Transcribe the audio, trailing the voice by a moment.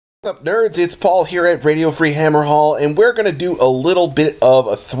What's up, nerds? It's Paul here at Radio Free Hammer Hall, and we're going to do a little bit of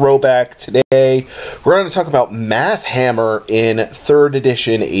a throwback today. We're going to talk about Mathhammer in 3rd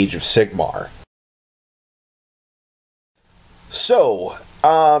edition Age of Sigmar. So,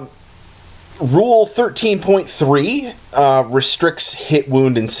 Rule 13.3 restricts hit,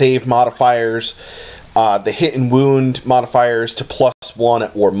 wound, and save modifiers. The hit and wound modifiers to +1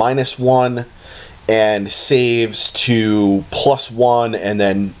 or -1. And saves to +1, and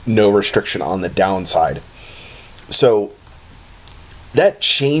then no restriction on the downside. So that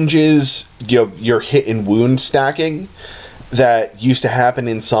changes your hit and wound stacking that used to happen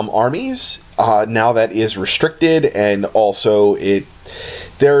in some armies. Now that is restricted, and also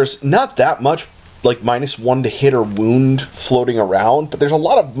there's not that much like -1 to hit or wound floating around, but there's a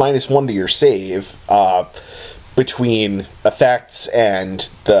lot of -1 to your save between effects and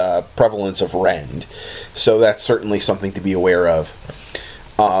the prevalence of rend. So that's certainly something to be aware of.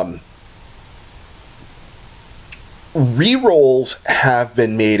 Rerolls have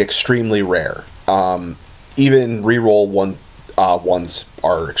been made extremely rare. Even reroll ones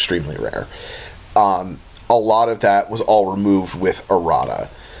are extremely rare. A lot of that was all removed with errata.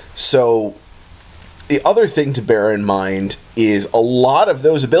 So the other thing to bear in mind is a lot of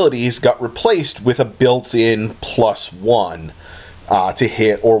those abilities got replaced with a built-in +1 to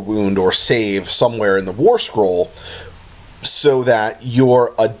hit or wound or save somewhere in the War Scroll, so that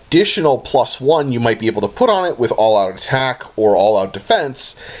your additional +1 you might be able to put on it with all-out attack or all-out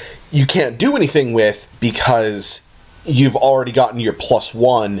defense, you can't do anything with because you've already gotten your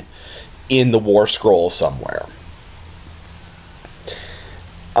 +1 in the War Scroll somewhere.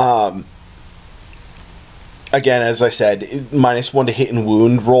 Again, as I said, -1 to hit and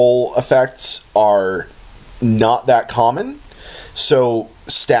wound roll effects are not that common, so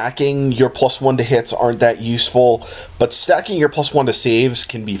stacking your +1 to hits aren't that useful, but stacking your +1 to saves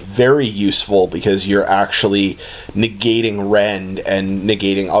can be very useful because you're actually negating rend and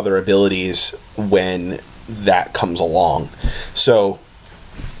negating other abilities when that comes along. So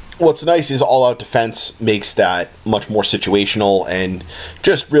what's nice is all-out defense makes that much more situational, and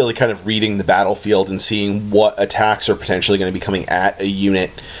just really kind of reading the battlefield and seeing what attacks are potentially going to be coming at a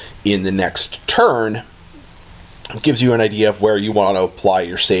unit in the next turn gives you an idea of where you want to apply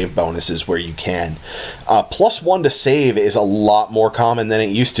your save bonuses where you can. +1 to save is a lot more common than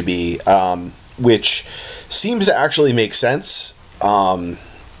it used to be, which seems to actually make sense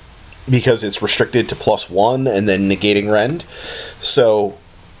because it's restricted to +1 and then negating rend. So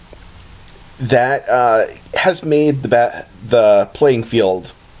that has made the playing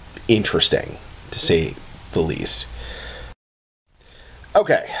field interesting, to say the least.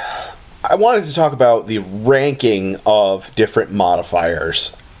 Okay, I wanted to talk about the ranking of different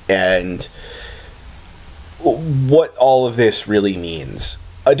modifiers and what all of this really means.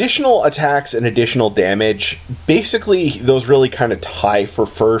 Additional attacks and additional damage, basically those really kind of tie for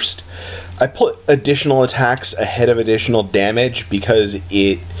first. I put additional attacks ahead of additional damage because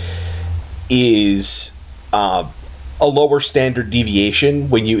it is a lower standard deviation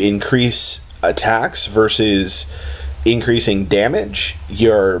when you increase attacks versus increasing damage.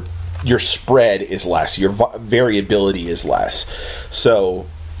 Your spread is less, your variability is less. So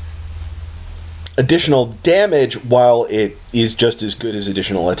additional damage, while it is just as good as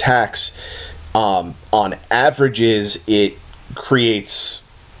additional attacks, on averages it creates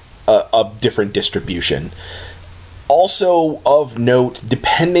a different distribution. Also of note,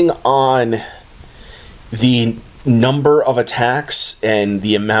 depending on the number of attacks and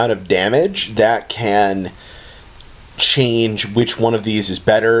the amount of damage, that can change which one of these is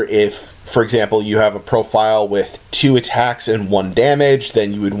better. If, for example, you have a profile with 2 attacks and 1 damage,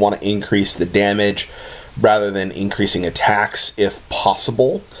 then you would want to increase the damage rather than increasing attacks if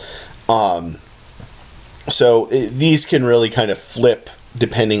possible. So these can really kind of flip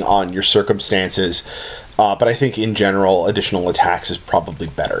depending on your circumstances. But I think in general, additional attacks is probably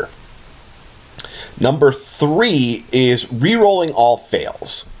better. Number 3 is rerolling all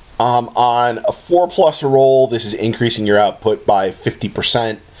fails. On a 4+ roll, this is increasing your output by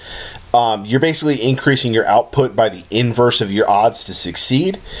 50%. You're basically increasing your output by the inverse of your odds to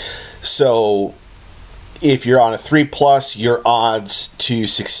succeed. So if you're on a 3+, your odds to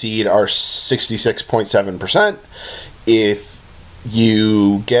succeed are 66.7%. If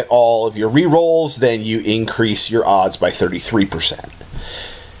you get all of your rerolls, then you increase your odds by 33%.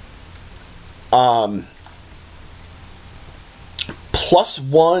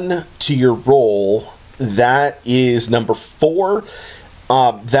 +1 to your roll, that is number 4.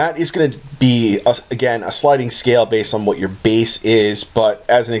 That is going to be, again, a sliding scale based on what your base is, but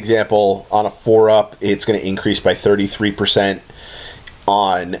as an example, on a 4-up, it's going to increase by 33%.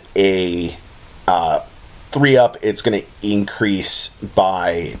 on a 3-up, it's going to increase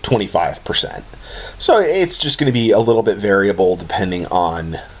by 25%. So it's just going to be a little bit variable depending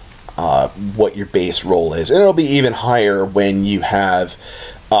on what your base roll is. And it'll be even higher when you have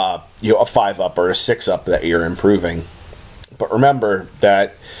a 5-up or a 6-up that you're improving. But remember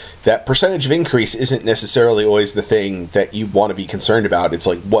that that percentage of increase isn't necessarily always the thing that you want to be concerned about. It's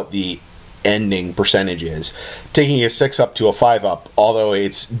like what the ending percentage is. Taking a 6-up to a 5-up, although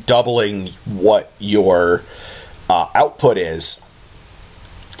it's doubling what your output is,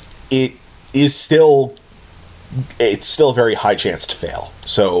 it's still a very high chance to fail.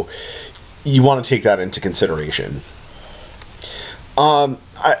 So you want to take that into consideration.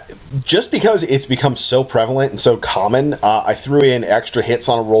 Just because it's become so prevalent and so common, I threw in extra hits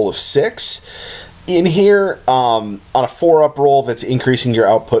on a roll of 6 in here, on a 4-up roll that's increasing your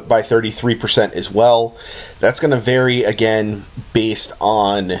output by 33% as well. That's going to vary, again, based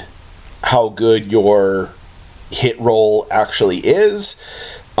on how good your hit roll actually is.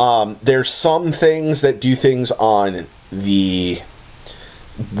 There's some things that do things on the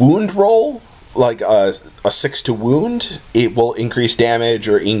wound roll, like a 6 to wound. It will increase damage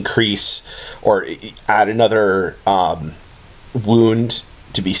or add another wound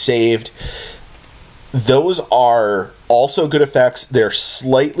to be saved. Those are also good effects. They're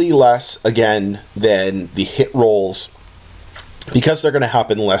slightly less, again, than the hit rolls because they're going to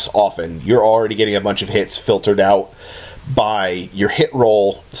happen less often. You're already getting a bunch of hits filtered out by your hit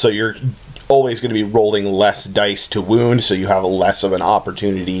roll, so you're always going to be rolling less dice to wound, so you have less of an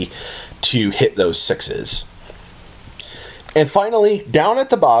opportunity to hit those 6s. And finally, down at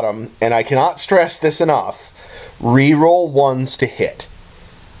the bottom, and I cannot stress this enough, reroll 1s to hit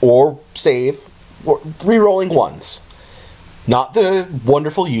or save. Rerolling 1s. Not the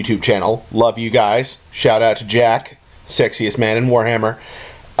wonderful YouTube channel. Love you guys. Shout out to Jack, sexiest man in Warhammer.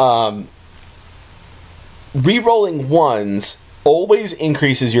 Rerolling 1s always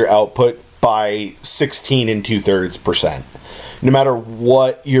increases your output by 16 2/3%. No matter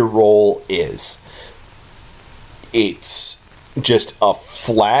what your roll is. It's just a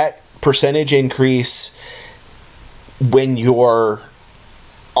flat percentage increase when you're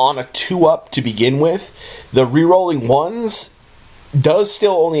on a 2-up to begin with. The rerolling 1s does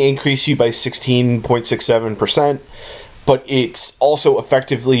still only increase you by 16.67%, but it's also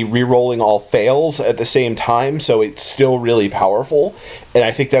effectively rerolling all fails at the same time, so it's still really powerful. And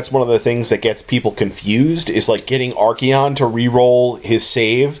I think that's one of the things that gets people confused, is like getting Archeon to reroll his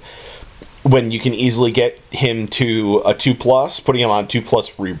save when you can easily get him to a 2+. Putting him on 2+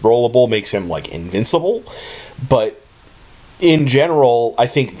 rerollable makes him like invincible. But in general, I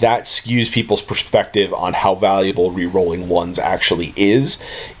think that skews people's perspective on how valuable rerolling 1s actually is,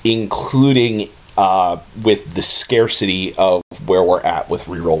 including with the scarcity of where we're at with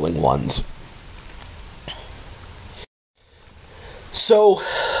rerolling 1s. So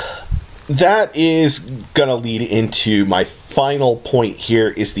that is going to lead into my final point here,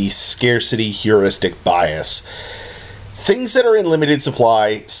 is the scarcity heuristic bias. Things that are in limited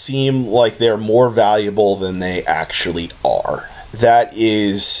supply seem like they're more valuable than they actually are. That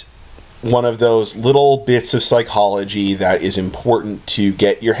is one of those little bits of psychology that is important to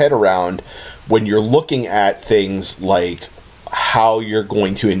get your head around when you're looking at things like how you're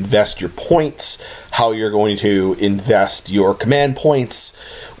going to invest your points, how you're going to invest your command points,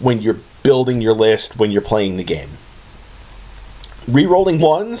 when you're building your list, when you're playing the game. Rerolling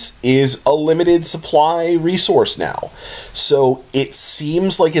 1s is a limited supply resource now, so it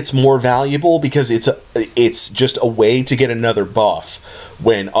seems like it's more valuable because it's just a way to get another buff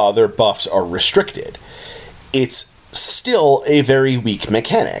when other buffs are restricted. It's still a very weak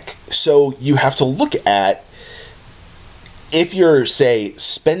mechanic, so you have to look at, if you're, say,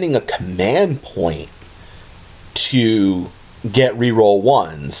 spending a command point to get reroll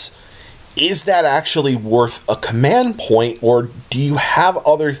 1s, is that actually worth a command point, or do you have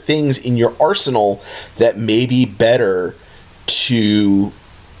other things in your arsenal that may be better to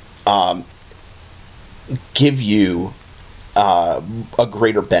give you a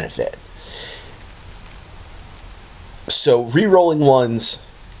greater benefit? So rerolling 1s,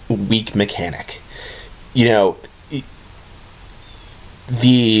 weak mechanic. You know,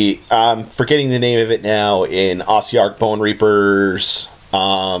 I'm forgetting the name of it now, in Ossiarch Bone Reapers,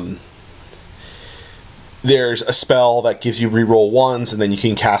 there's a spell that gives you reroll 1s, and then you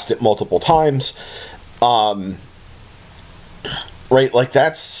can cast it multiple times. Right, like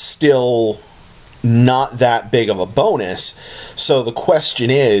that's still not that big of a bonus. So the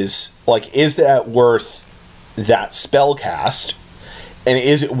question is, like, is that worth that spell cast? And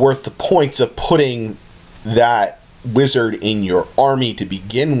is it worth the points of putting that wizard in your army to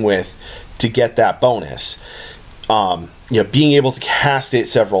begin with to get that bonus. Being able to cast it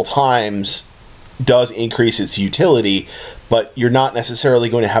several times does increase its utility, but you're not necessarily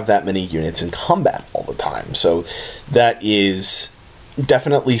going to have that many units in combat all the time. So that is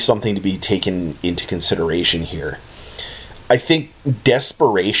definitely something to be taken into consideration here. I think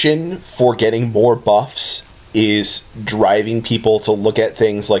desperation for getting more buffs is driving people to look at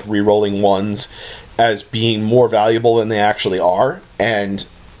things like rerolling ones as being more valuable than they actually are, and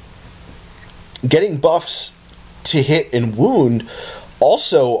getting buffs to hit and wound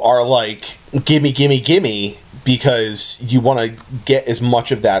also are like gimme, gimme, gimme, because you want to get as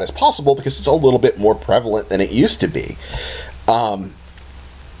much of that as possible because it's a little bit more prevalent than it used to be.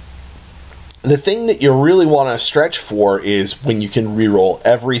 The thing that you really want to stretch for is when you can reroll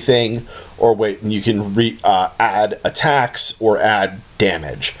everything, or when you can add attacks or add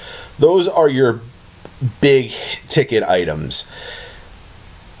damage. Those are your big ticket items.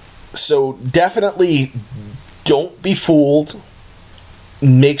 So definitely don't be fooled.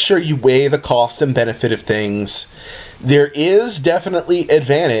 Make sure you weigh the cost and benefit of things. There is definitely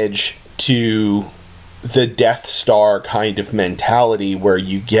advantage to the Death Star kind of mentality where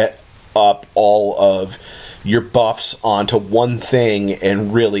you get up all of your buffs onto one thing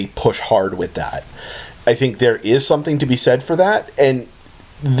and really push hard with that. I think there is something to be said for that, and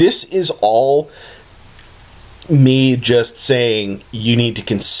this is all me just saying you need to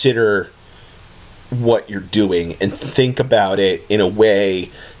consider what you're doing and think about it in a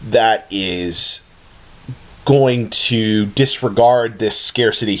way that is going to disregard this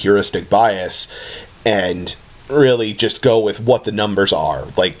scarcity heuristic bias and really just go with what the numbers are,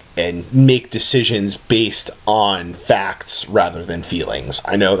 and make decisions based on facts rather than feelings.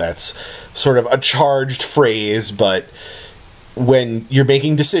 I know that's sort of a charged phrase, but when you're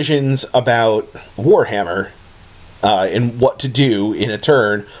making decisions about Warhammer and what to do in a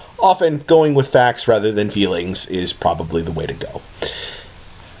turn, often going with facts rather than feelings is probably the way to go.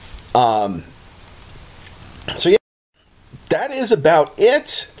 So yeah, that is about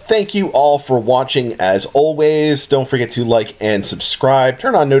it. Thank you all for watching as always. Don't forget to like and subscribe,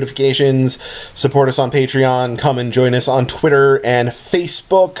 turn on notifications, support us on Patreon, come and join us on Twitter and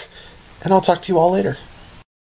Facebook, and I'll talk to you all later.